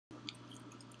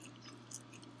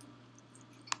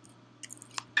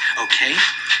Okay,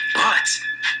 but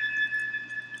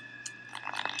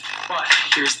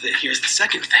here's the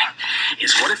second thing,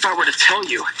 is what if I were to tell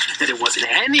you that it wasn't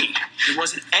any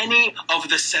of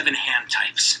the 7 hand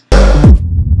types?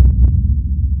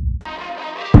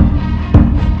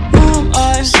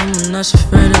 Someone that's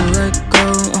afraid to let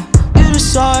go. You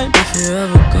decide if you're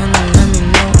ever gonna let me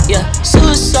know. Yeah,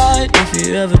 suicide if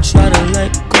you ever try to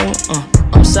let go.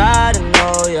 I'm sad, I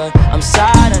know, yeah. I'm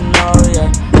sad, I know,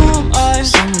 yeah. Who am I?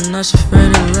 Someone that's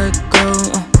afraid to let go.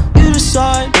 You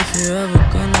decide if you're ever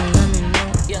gonna let me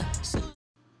know. Yeah.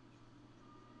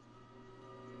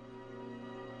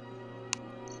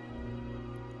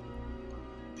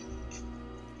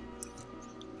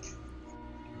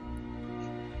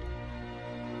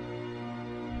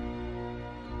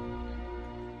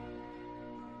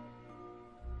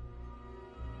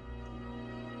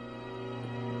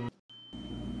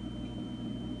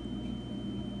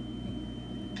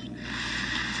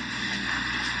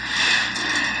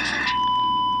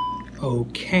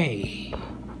 Okay.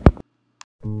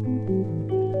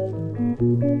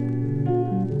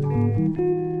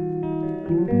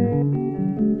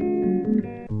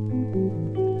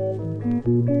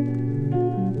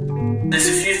 There's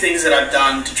a few things that I've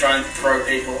done to try and throw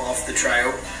people off the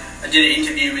trail. I did an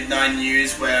interview with 9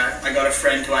 News where I got a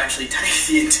friend to actually take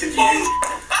the interview.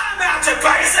 I'm out to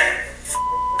basic!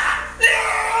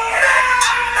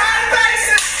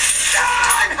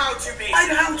 I'm how to basic! I'm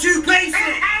how to basic!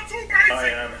 I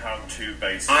am how to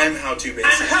basic. I'm how to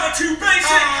basic. I'm how to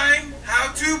basic! I'm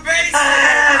how to basic!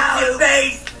 I'm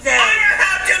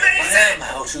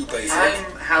how to basic! I'm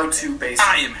how to basic!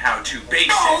 I am how to basic!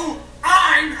 No!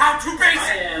 I'm how to basic!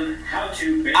 I am how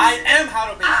to basic! I am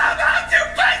how to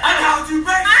basic! I'm how to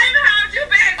basic! I'm how to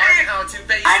basic! I'm how to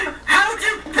basic! I'm how to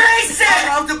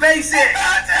basic!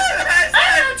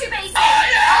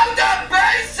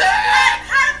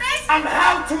 I'm how to basic! I'm how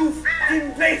to basic! I'm how to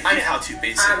basic! I'm how to basic! I'm how to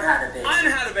basic! I'm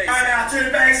how to basic! I'm how to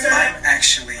basic! I'm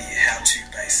actually how to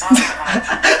basic!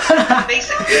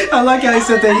 I like how he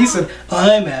said that. He said,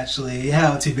 I'm actually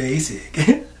how to basic.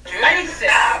 Basic!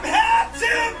 I'm how to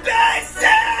basic!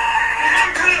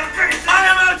 I'm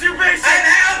how to basic! I'm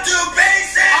how to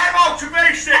basic! I'm how to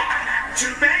basic! I'm how to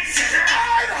basic!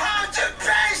 I'm how to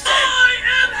basic! I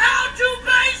am how to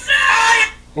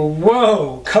basic!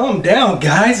 Whoa, calm down,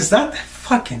 guys. It's not that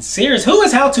fucking serious. Who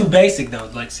is how to basic though?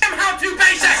 Like, I'm how to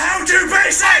basic! I'm how to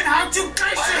basic! I'm how to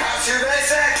basic! I'm how to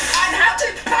basic! I'm how to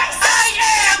basic!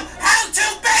 I am how to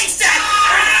basic!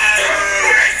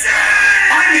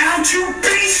 I'm how to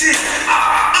basic!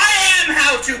 I am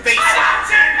how to basic!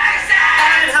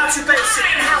 I'm how to basic!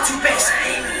 I'm how to basic! I'm how to basic!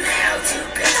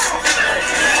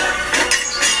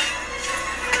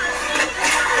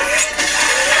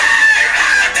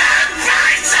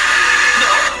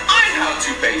 I'm how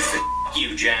to basic.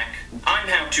 You, Jack. I'm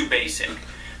how to basic.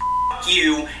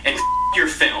 You and your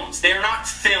films. They're not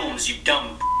films, you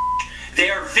dumb. They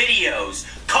are videos.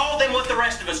 Call them what the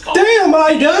rest of us call them. damn,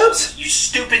 iDubbbz! You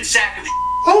stupid sack of.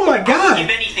 Oh my I'll god! give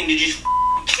anything to just.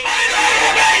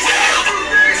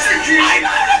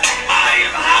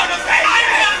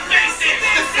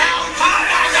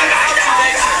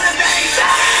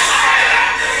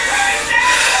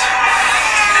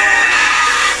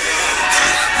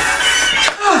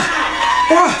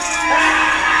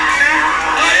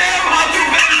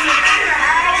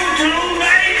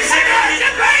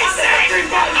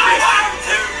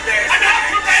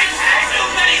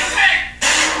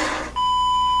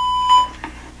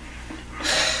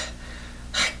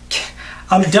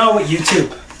 I'm done with YouTube.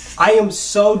 I am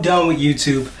so done with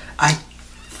YouTube. I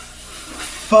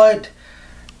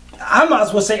might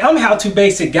as well say I'm how to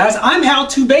basic, guys. I'm how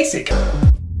to basic.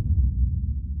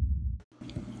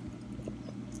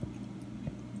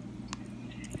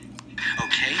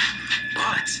 Okay,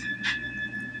 but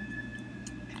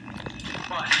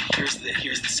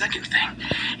here's the second thing,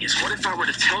 is what if I were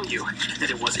to tell you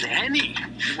that it wasn't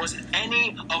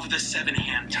any of the 7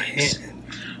 hand types?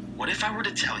 What if I were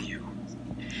to tell you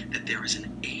that there is an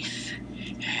 8th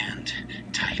hand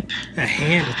type? A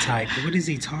hand type? What is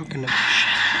he talking about?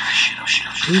 Shit.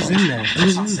 Who's in there?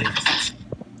 Who's in there?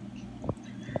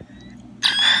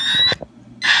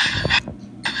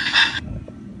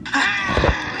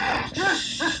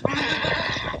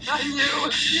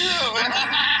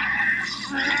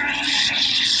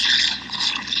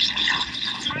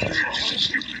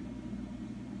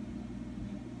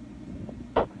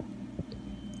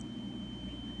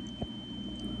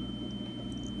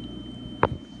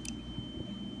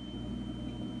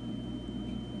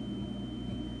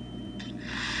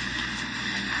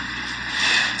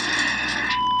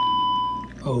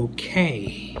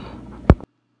 Okay.